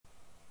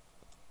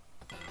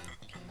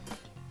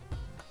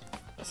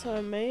So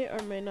I may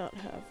or may not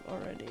have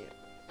already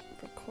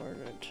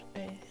recorded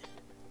a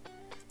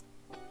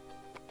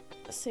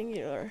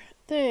singular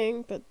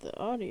thing, but the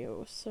audio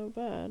was so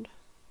bad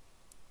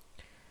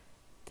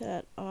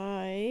that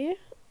I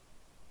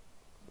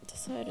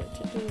decided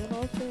to do the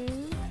whole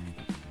thing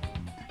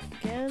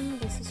again.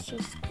 This is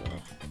just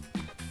the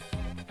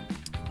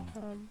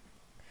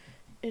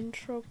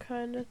intro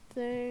kind of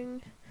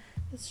thing.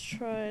 Let's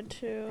try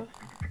to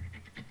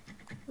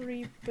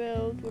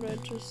rebuild what I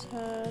just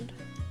had.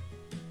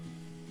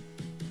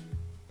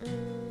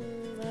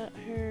 That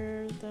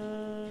here,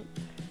 that.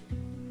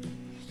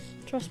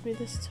 Trust me,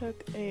 this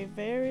took a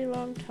very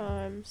long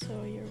time,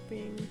 so you're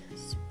being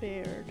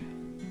spared.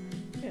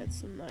 Get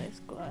some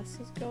nice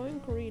glasses going,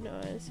 green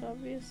eyes,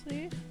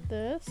 obviously.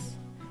 This.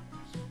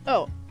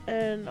 Oh,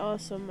 and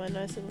also my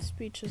nice little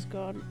speech is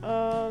gone.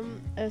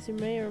 As you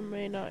may or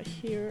may not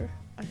hear,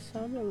 I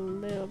sound a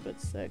little bit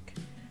sick.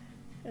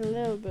 A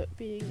little bit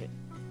being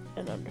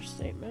an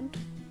understatement.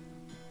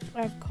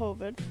 I have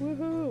COVID.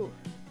 Woohoo!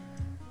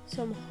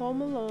 So I'm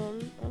home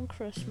alone on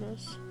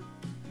Christmas.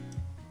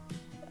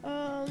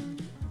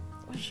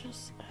 Which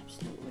is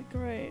absolutely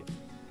great.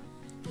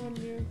 Wouldn't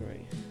you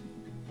agree?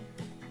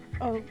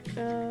 Oh,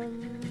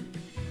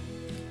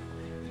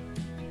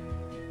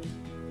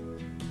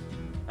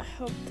 I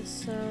hope the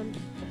sound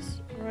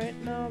is right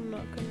now. I'm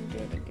not gonna do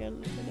it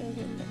again if it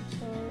isn't. I'm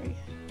sorry.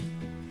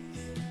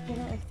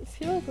 Yeah, I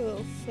feel like a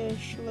little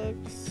fish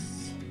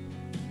looks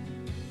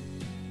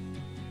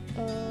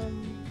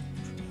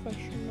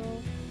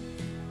professional,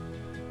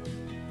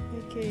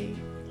 like a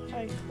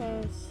high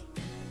class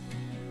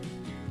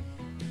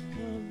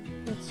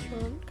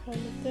restaurant kind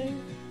of thing.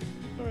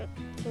 Alright,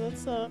 so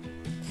that's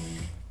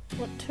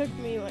what took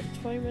me like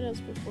 20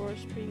 minutes before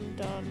it's being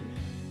done.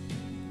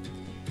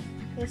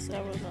 This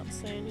I will not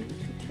say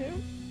anything to.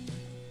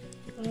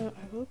 I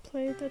will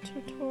play the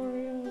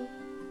tutorial.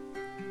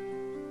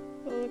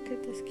 Oh, look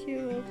at this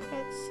cute little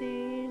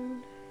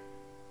cutscene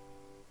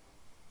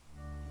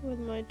with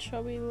my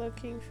chubby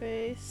looking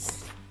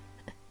face.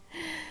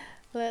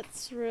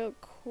 Let's real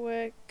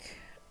quick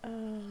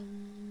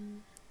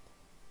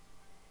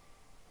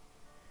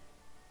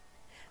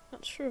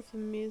not sure if the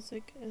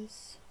music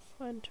is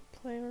fun to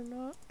play or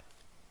not.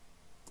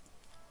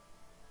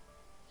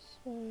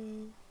 So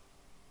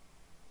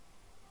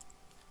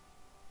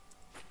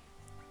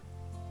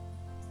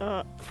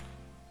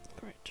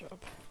great job.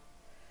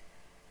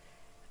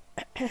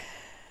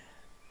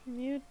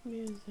 Mute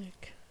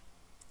music.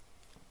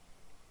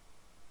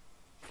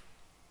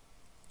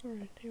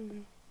 Alright, here we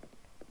go.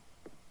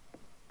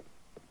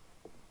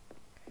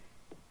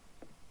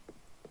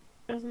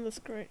 Isn't this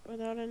great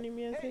without any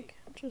music?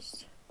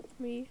 Just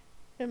me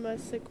and my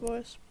sick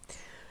voice.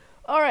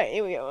 Alright,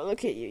 here we go.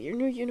 Look at you. Your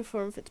new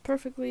uniform fits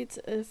perfectly. It's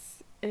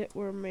if it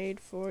were made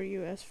for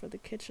you. As for the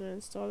kitchen,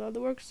 installed all the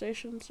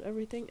workstations.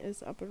 Everything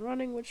is up and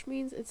running, which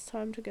means it's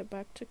time to get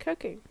back to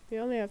cooking. We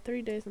only have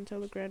 3 days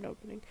until the grand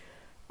opening.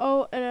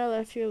 Oh, and I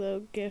left you a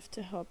little gift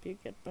to help you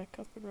get back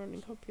up and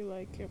running. Hope you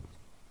like it.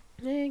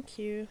 Thank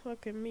you.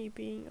 Look at me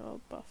being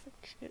all buff and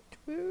shit.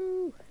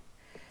 Woo!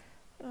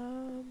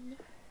 Can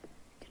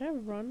I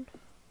run?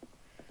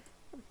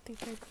 I don't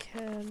think I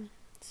can.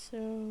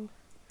 So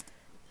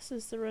this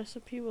is the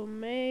recipe we'll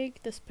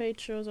make. This page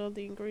shows all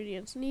the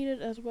ingredients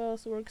needed as well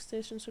as the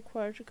workstations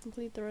required to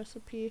complete the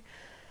recipe.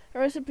 The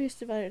recipe is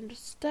divided into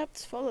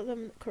steps. Follow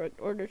them in the correct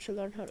order to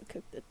learn how to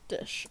cook the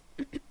dish.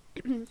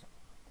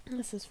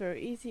 This is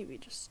very easy. We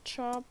just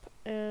chop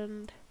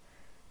and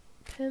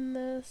pin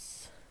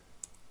this.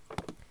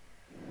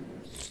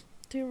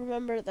 Do you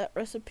remember that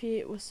recipe?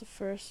 It was the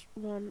first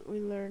one we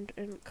learned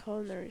in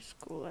culinary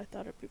school. I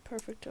thought it'd be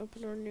perfect to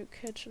open our new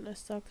kitchen. I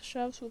stocked the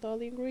shelves with all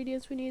the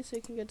ingredients we need so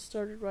you can get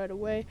started right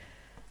away.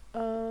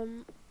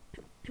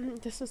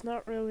 This is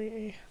not really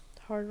a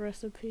hard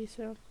recipe,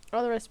 so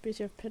all the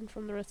recipes you have pinned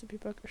from the recipe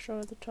book are shown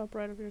at the top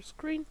right of your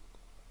screen.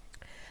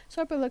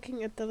 Start by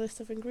looking at the list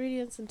of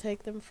ingredients and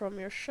take them from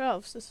your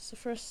shelves. This is the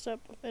first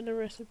step in a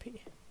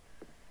recipe.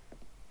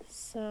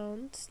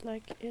 Sounds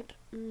like it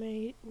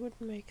would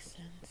make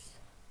sense.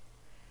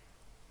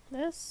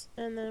 This,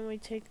 and then we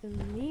take the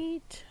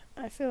meat.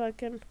 I feel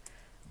like an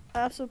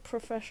absolute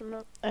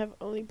professional. I've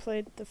only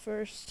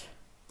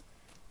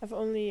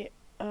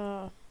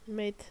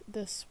made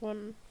this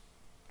one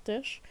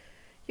dish.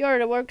 Here are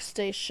the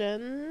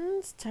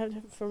workstations.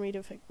 Time for me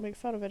to make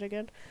fun of it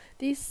again.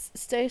 These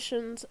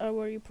stations are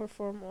where you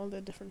perform all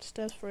the different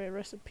steps for your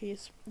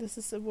recipes. This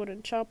is a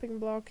wooden chopping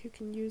block. You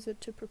can use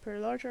it to prepare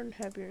larger and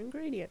heavier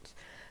ingredients.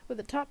 With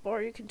the top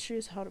bar, you can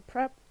choose how to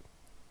prep.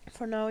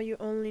 For now, you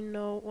only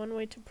know one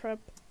way to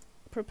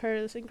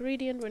prepare this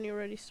ingredient. When you're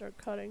ready, start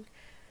cutting.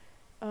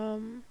 I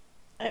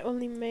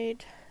only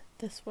made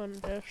this one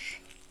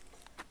dish,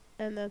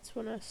 and that's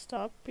when I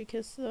stopped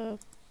because the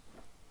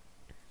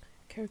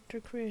character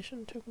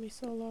creation took me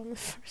so long the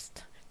first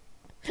time.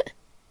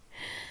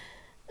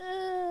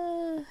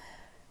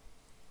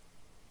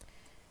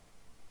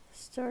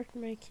 Start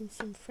making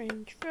some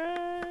French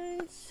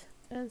fries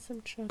and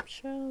some chopped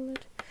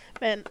shallot.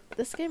 Man,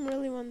 this game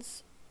really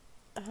wants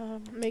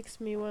makes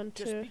me want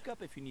Just to speak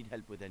up if you need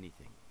help with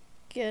anything.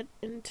 get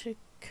into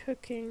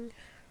cooking.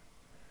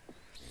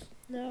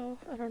 No,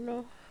 I don't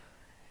know.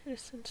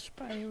 It's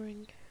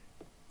inspiring.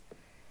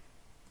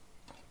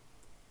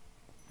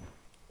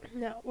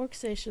 Now,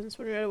 workstations.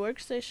 When you're at a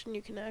workstation,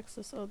 you can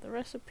access all the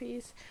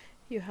recipes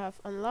you have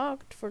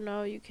unlocked. For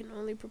now, you can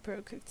only prepare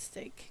a cooked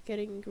steak.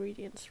 Getting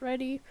ingredients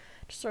ready.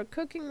 To start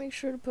cooking, make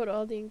sure to put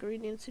all the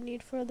ingredients you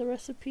need for the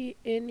recipe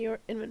in your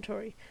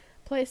inventory.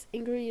 Place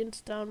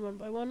ingredients down one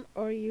by one,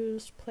 or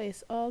use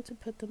place all to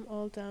put them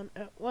all down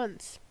at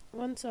once.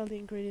 Once all the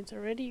ingredients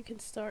are ready, you can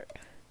start.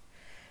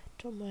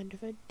 Don't mind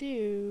if I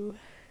do.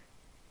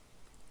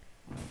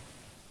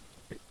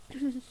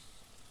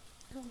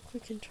 We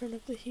can turn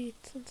up the heat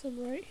since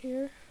I'm right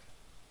here.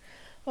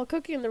 While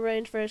cooking in the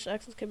range, various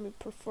actions can be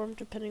performed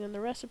depending on the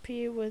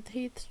recipe. With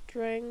heat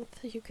strength,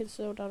 you can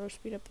slow down or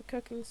speed up the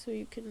cooking so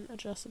you can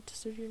adjust it to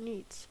suit your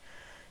needs.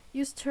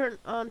 Use turn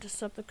on to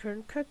stop the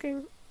current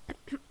cooking.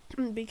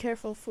 Be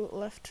careful, food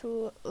left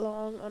too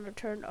long on a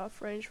turned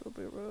off range will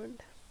be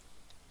ruined.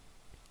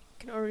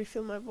 I can already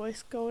feel my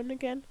voice going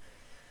again.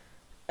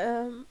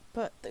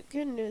 But the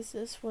good news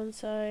is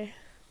once I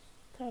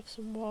have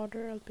some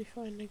water, I'll be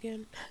fine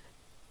again.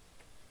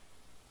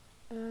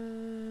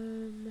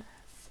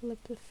 Flip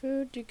the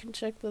food. You can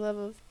check the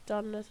level of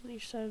doneness on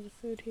each side of the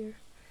food here.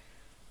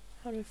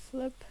 How to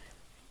flip.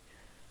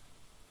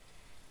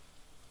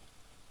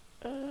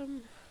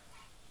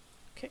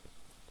 Okay.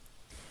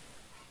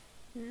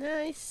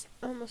 Nice.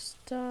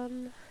 Almost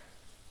done.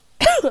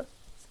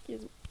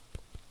 Excuse me.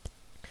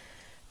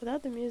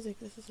 Without the music,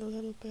 this is a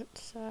little bit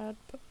sad,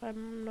 but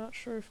I'm not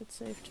sure if it's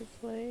safe to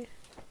play.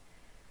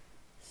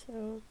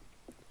 So,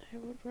 I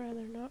would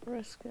rather not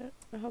risk it.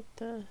 I hope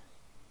the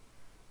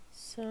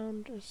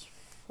sound is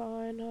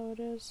fine how it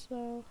is,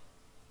 though.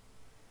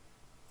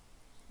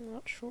 I'm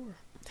not sure.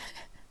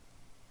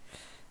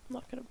 I'm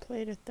not gonna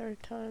play it a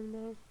third time,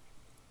 though.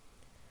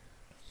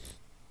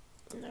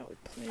 Now we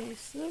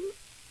place them.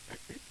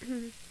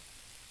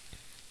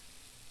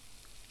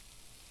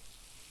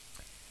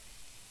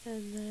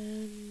 And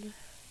then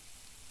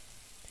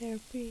they're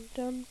being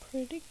done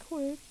pretty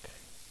quick.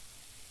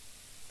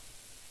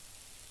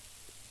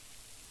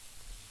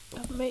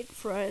 I've made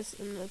fries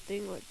in a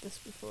thing like this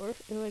before,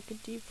 in like a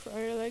deep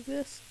fryer like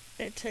this.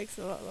 It takes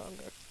a lot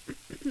longer.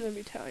 Let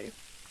me tell you.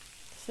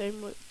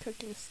 Same with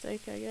cooking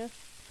steak, I guess.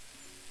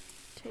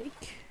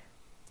 Take.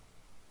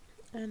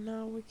 And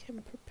now we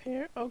can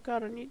prepare. Oh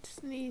god, I need to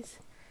sneeze.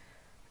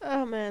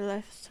 Oh man,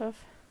 life is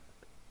tough.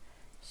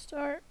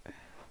 Start.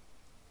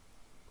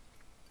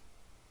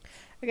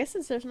 I guess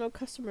since there's no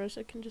customers,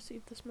 I can just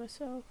eat this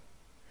myself.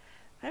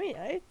 I mean,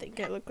 I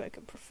think I look like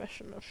a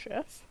professional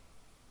chef.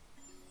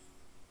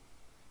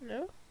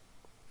 No?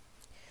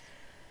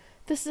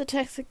 This is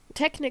a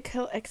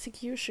technical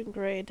execution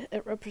grade.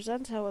 It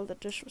represents how well the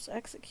dish was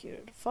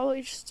executed. Follow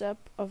each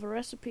step of a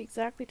recipe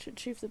exactly to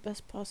achieve the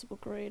best possible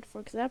grade. For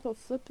example,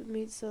 flip the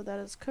meat so that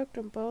it's cooked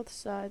on both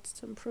sides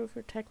to improve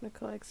your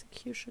technical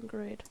execution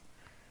grade.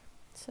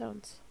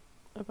 Sounds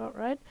about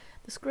right.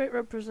 This grade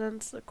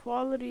represents the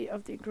quality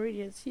of the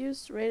ingredients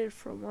used, rated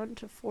from 1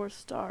 to 4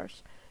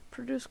 stars.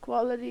 Produced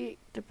quality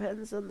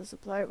depends on the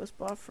supplier it was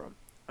bought from.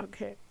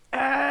 Okay.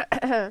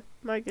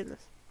 My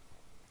goodness.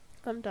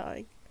 I'm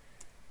dying.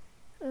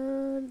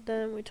 And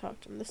then we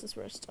talked to him. This is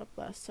where I stopped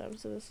last time,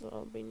 so this will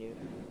all be new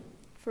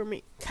for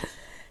me.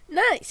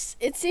 Nice!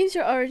 It seems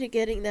you're already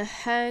getting the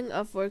hang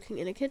of working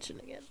in a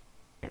kitchen again.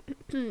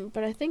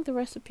 But I think the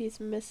recipe's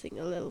missing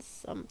a little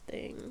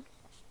something.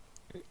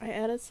 I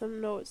added some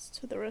notes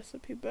to the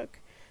recipe book.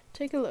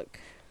 Take a look.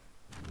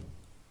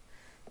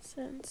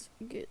 Sounds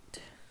good.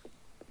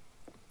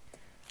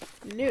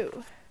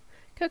 New.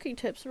 Cooking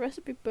tips. The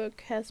recipe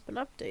book has been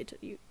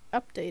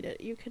updated.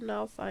 You can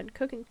now find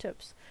cooking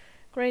tips.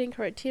 Grading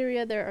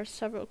criteria. There are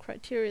several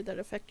criteria that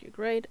affect your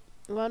grade.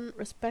 1.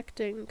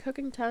 Respecting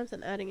cooking times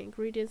and adding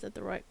ingredients at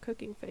the right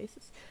cooking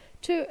phases.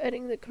 2.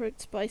 Adding the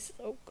correct spices.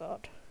 Oh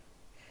god.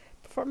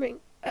 Performing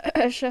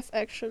chef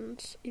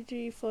actions,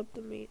 e.g. flip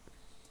the meat.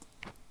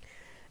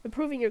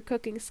 Improving your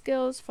cooking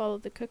skills. Follow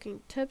the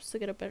cooking tips to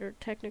get a better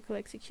technical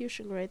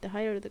execution grade. The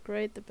higher the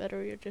grade, the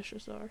better your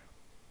dishes are.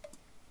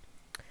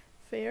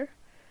 Fair.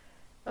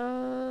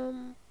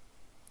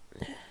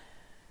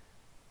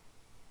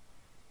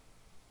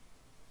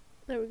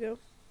 There we go.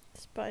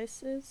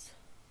 Spices.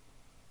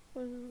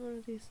 What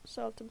are these?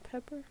 Salt and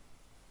pepper?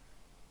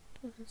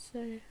 Doesn't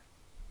say.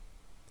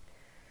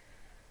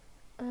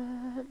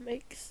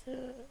 Makes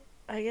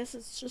I guess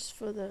it's just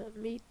for the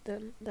meat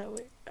then that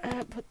we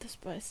put the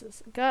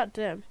spices. God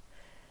damn.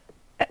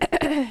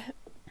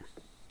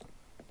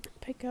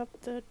 Pick up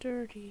the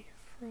dirty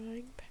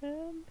frying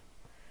pan.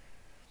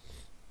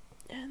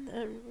 And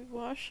then we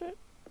wash it.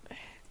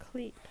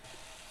 Clean.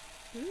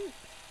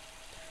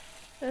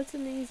 That's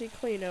an easy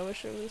clean. I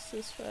wish it was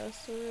this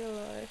fast in real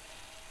life.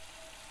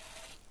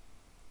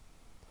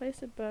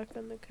 Place it back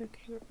on the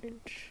cooking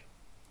range.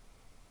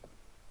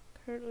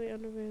 Currently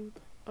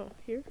unavailable. Oh,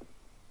 here?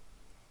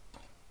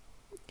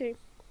 Okay.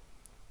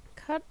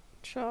 Cut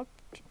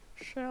chopped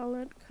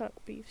shallot, cut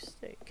beef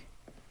steak.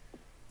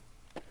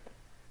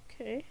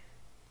 Okay.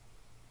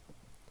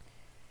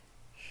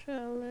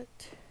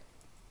 Shallot.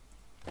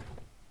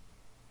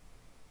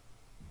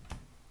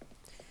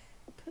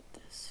 Put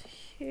this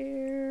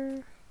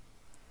here.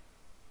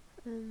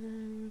 And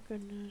then we're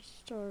gonna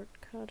start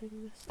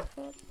cutting this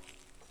up.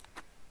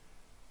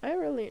 I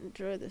really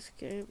enjoy this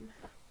game.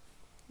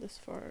 This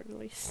far at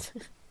least.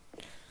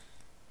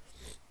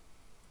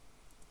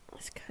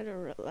 It's kind of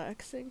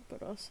relaxing,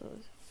 but also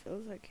it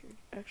feels like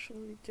you're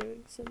actually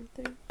doing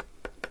something.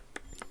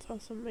 It's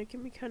also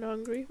making me kind of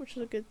hungry, which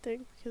is a good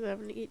thing because I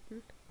haven't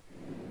eaten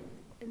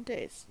in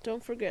days.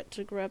 Don't forget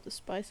to grab the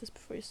spices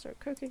before you start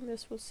cooking.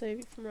 This will save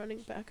you from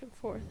running back and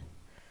forth.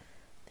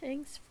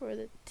 Thanks for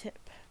the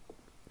tip.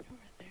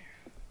 Over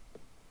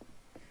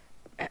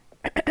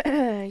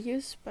there.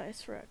 Use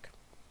spice rack.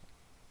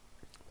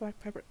 Black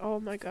pepper. Oh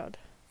my god.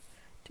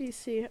 Do you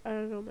see? I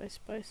don't know my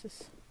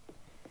spices.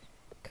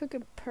 Cook a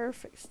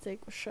perfect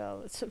steak with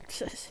shallots.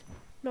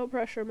 No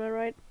pressure, am I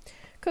right?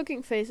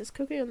 Cooking phases.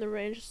 Cooking on the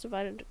range is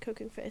divided into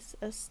cooking phases.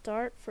 As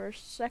start,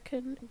 first,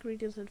 second,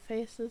 ingredients and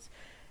phases.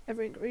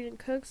 Every ingredient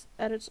cooks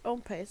at its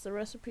own pace. The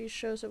recipe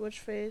shows at which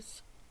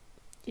phase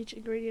each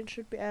ingredient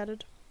should be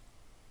added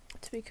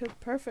to be cooked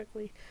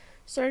perfectly.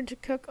 Starting to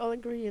cook, all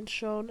ingredients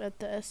shown at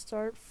the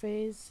start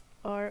phase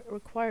are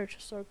required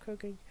to start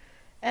cooking.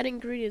 Add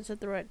ingredients at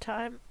the right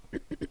time.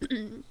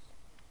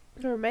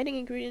 The remaining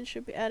ingredients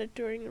should be added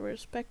during the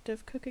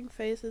respective cooking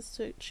phases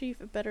to achieve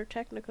a better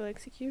technical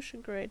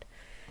execution grade.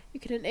 You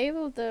can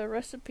enable the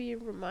recipe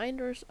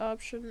reminders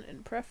option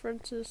in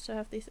preferences to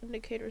have these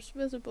indicators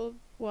visible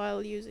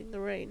while using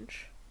the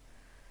range.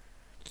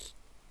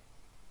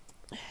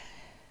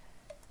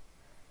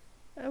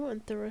 I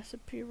want the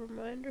recipe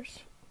reminders.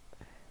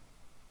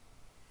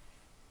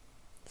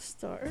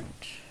 Start.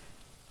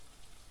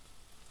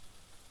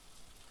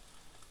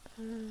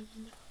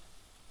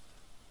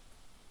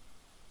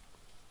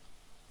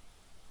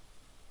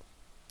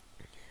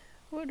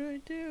 What do I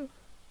do?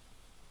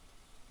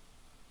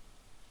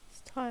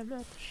 It's time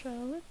out the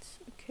shallots.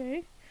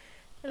 Okay.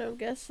 And I'm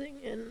guessing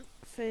in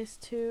phase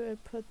 2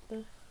 I put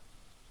the...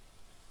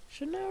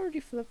 Shouldn't I already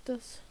flip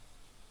this?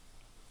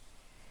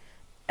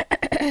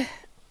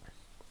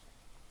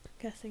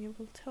 Guessing it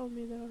will tell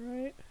me though,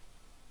 right?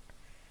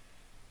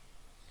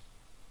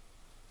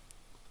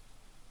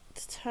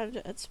 It's time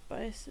to add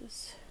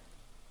spices.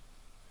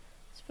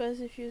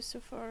 Spices used so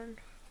far.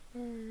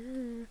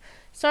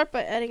 Start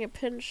by adding a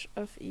pinch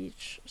of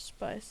each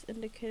spice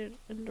indicated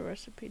in the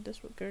recipe.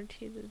 This will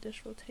guarantee the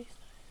dish will taste nice.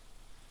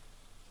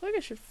 I feel like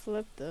I should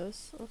flip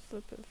this. I'll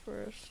flip it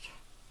first.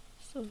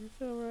 This doesn't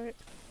feel right.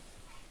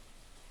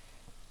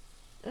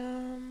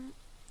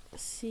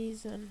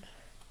 Season.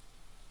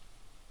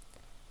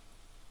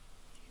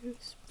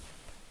 Use.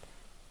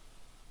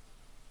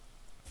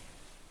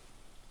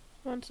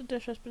 Once a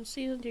dish has been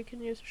seasoned, you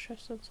can use a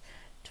chef's sense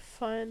to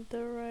find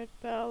the right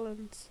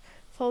balance.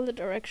 Follow the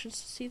directions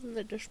to season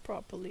the dish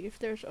properly. If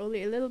there's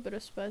only a little bit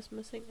of spice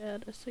missing,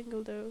 add a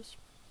single dose.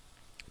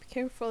 Be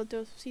careful, a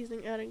dose of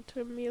seasoning adding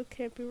to a meal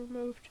can't be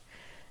removed.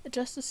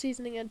 Adjust the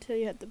seasoning until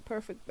you have the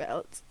perfect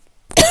balance.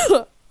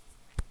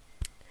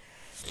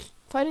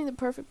 Finding the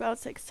perfect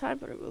balance takes time,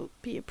 but it will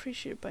be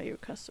appreciated by your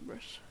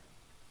customers.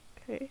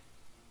 Okay.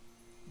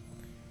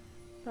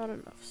 Not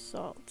enough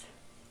salt.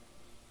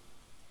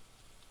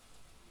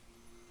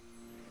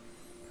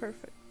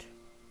 Perfect.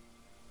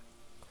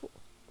 Cool.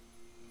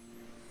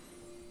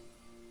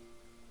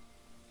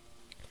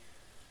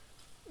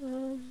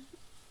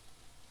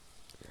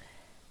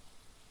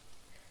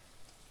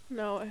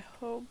 Now I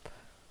hope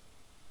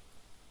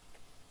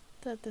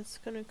that it's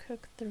gonna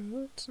cook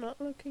through. It's not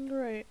looking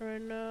great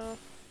right now.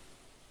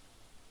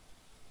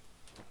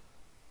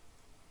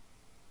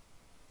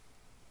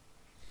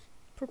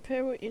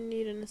 Prepare what you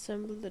need and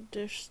assemble the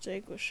dish: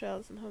 steak with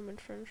shallots and ham and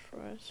french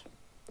fries.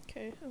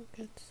 Okay, I'll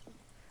get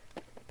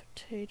some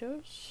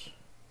potatoes.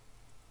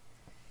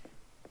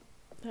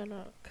 Then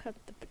I'll cut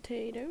the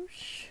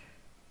potatoes.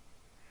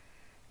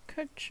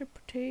 Cut your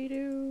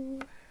potato.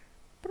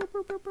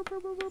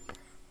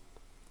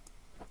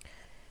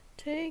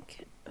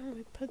 Take, and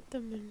we put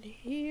them in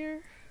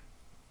here.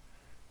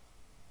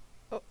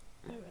 Oh,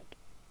 my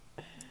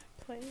bad.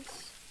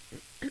 Place.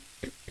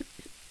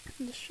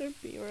 This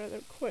should be rather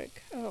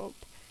quick, I hope,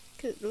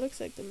 because it looks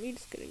like the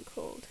meat's getting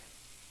cold.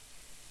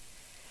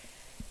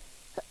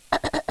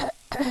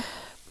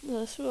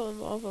 This will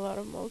involve a lot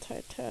of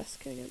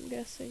multitasking, I'm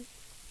guessing.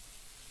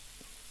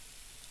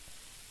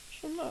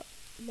 Which I'm not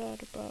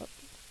mad about.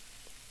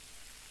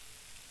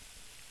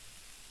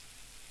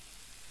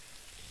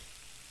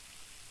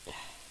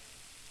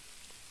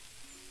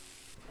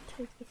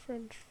 Take the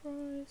french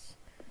fries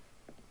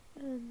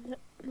and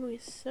then we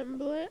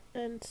assemble it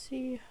and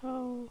see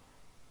how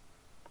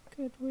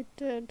good we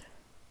did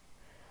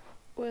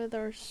with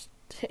our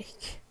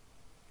steak.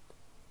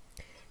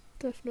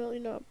 Definitely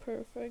not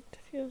perfect,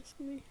 if you ask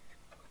me.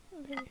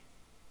 Okay.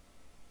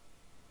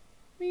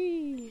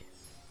 Whee!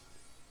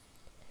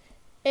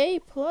 A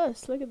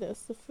plus. Look at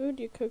this. The food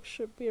you cook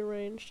should be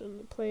arranged on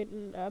the plate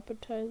in an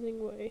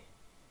appetizing way.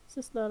 Is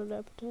this not an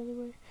appetizing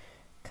way?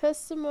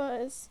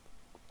 Customize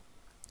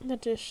the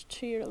dish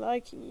to your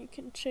liking. You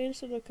can change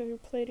the look of your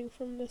plating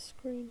from this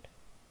screen.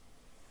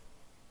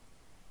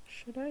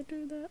 Should I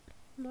do that?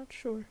 I'm not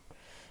sure.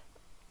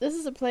 This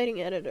is a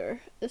plating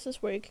editor. This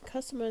is where you can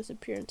customize the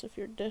appearance of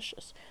your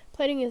dishes.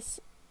 Plating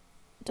is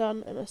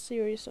done in a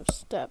series of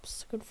steps.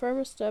 To confirm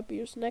a step,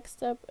 use next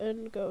step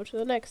and go to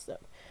the next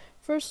step.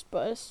 First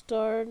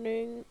start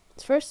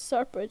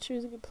by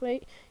choosing a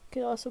plate. You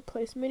can also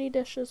place mini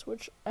dishes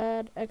which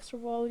add extra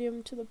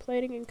volume to the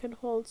plating and can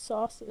hold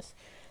sauces.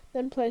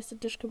 Then place the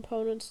dish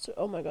components to...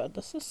 Oh my god,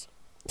 this is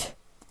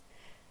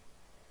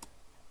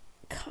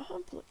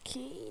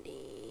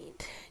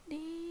complicated.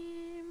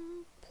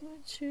 Damn.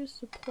 Choose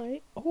the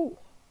plate. Oh,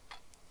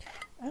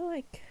 I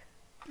like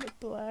the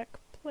black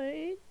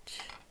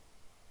plate.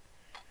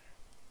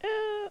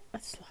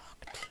 It's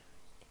locked. Are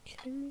you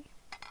kidding me?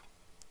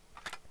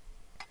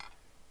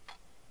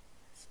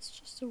 This is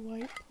just a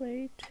white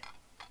plate.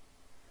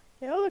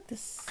 They all look the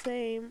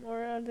same,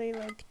 or are they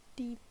like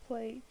deep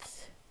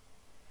plates?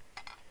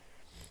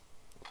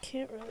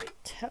 Can't really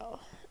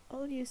tell.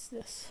 I'll use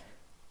this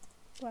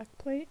black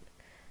plate,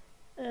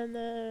 and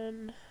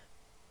then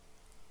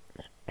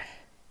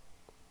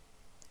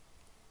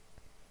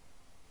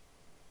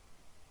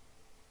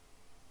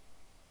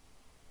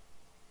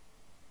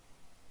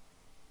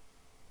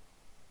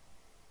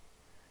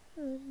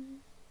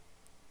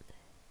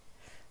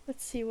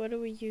let's see, what do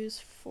we use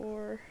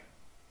for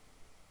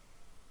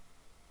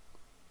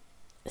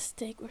a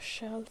steak with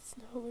shallots?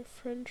 No, we're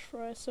French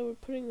fries. So we're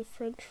putting the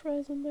French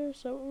fries in there?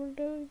 Is that what we're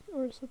doing?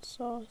 Or is it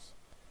sauce?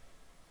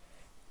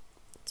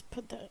 Let's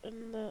put that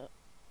in the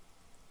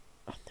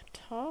on the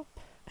top.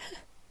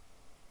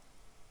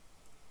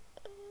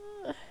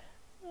 I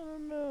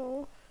don't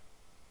know.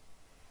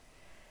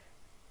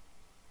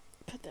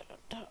 Put that on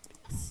top.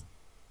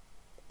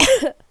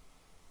 Yes.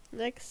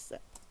 Next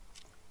step.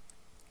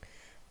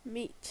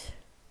 Meat.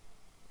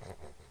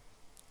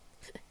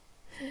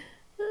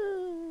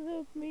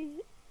 Help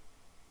me.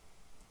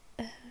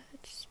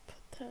 Just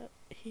put that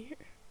here.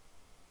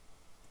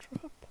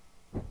 Drop.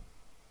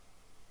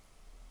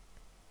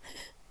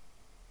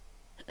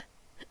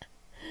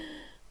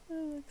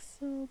 That looks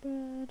so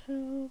bad.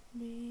 Help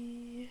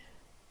me.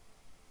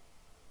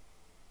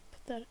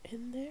 Put that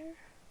in there.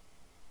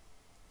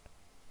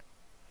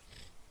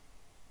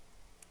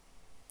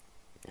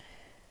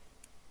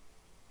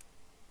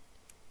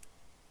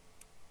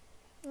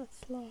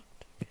 That's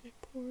locked. Okay,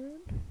 pour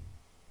it.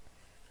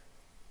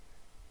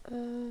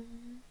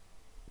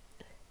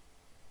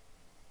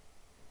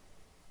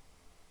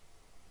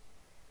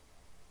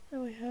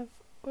 Now we have,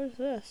 what is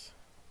this?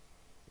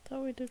 I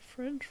thought we did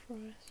French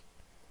fries.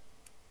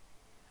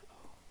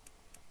 Oh.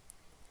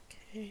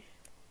 Okay.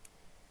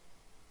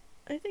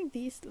 I think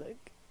these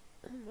look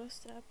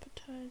most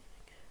appetizing.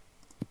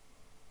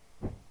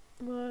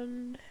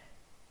 1,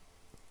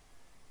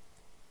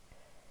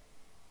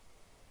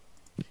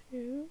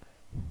 2.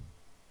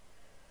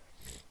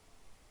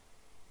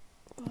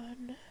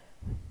 1.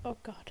 Oh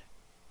god.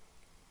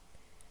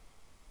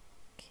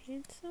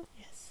 Cancel?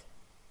 Yes.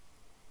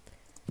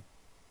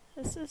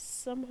 This is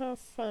somehow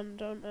fun,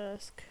 don't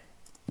ask.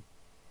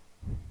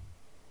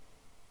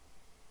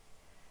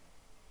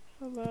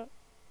 How about...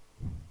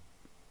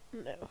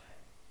 No.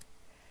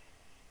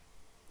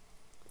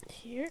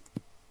 Here.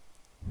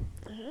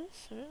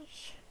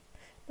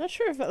 Not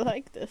sure if I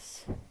like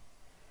this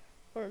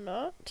or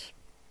not.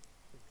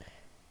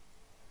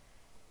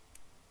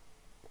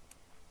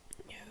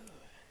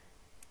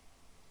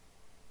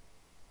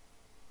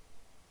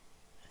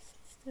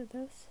 Let's do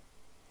this.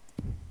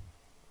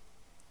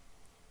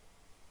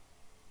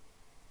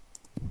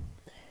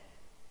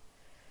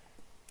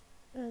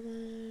 And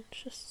then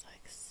just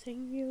like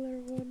singular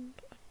one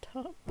on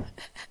top.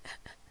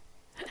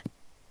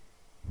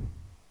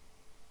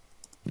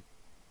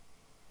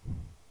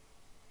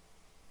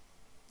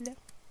 No.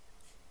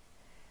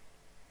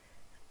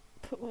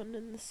 Put one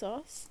in the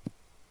sauce.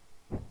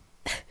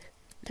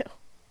 No.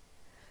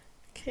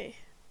 Okay.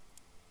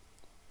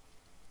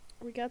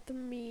 We got the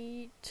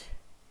meat.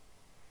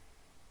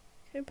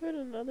 Can I put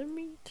another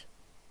meat?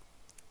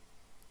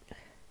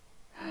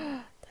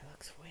 That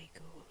looks way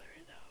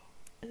cooler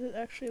though. Is it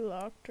actually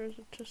locked or is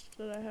it just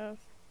that I have?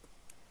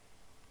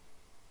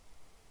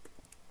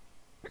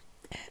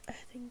 I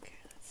think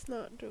it's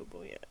not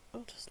doable yet.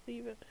 I'll just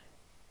leave it.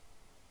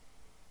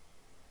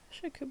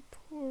 Wish I could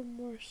pour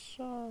more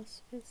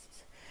sauce.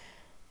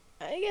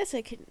 I guess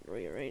I can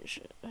rearrange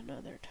it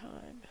another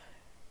time.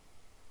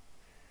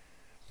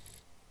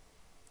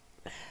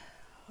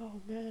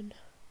 Oh man.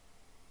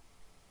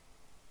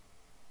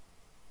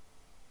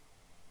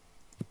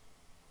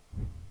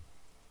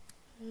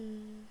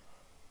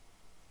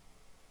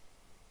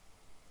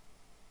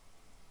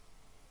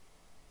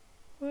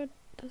 What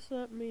does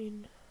that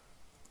mean?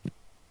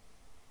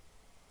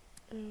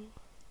 Oh.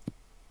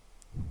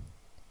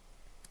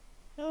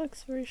 That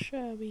looks very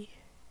shabby.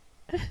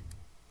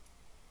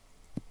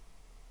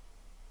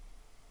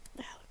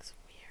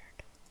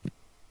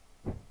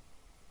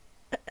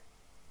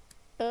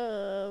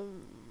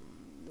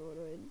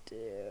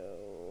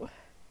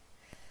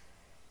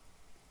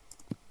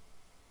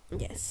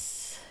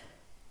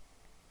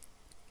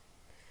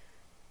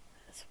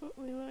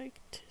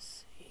 like to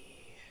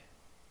see.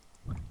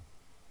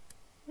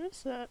 What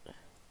is that?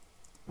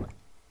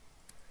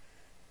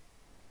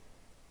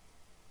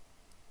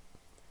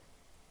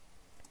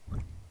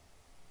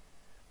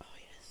 Oh,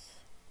 yes.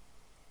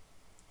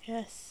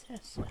 Yes,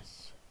 yes,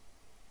 yes.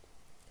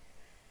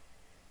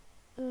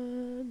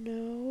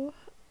 No.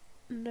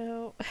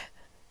 No.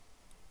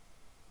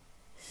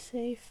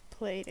 Safe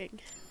plating.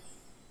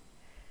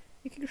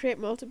 You can create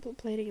multiple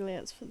plating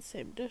layouts for the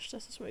same dish.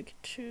 This is where you can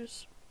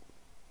choose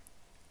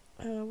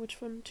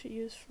which one to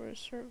use for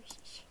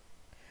services.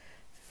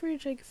 Feel free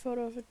to take a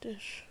photo of a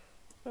dish.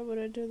 Why would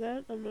I do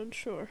that? I'm not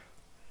sure.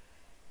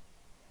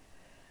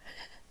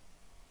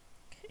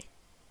 Okay.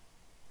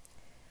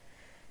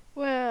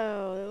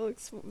 Wow, that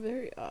looks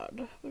very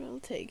odd, but I'll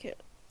take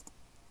it.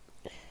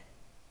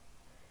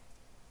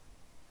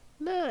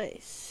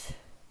 Nice.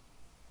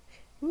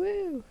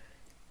 Woo!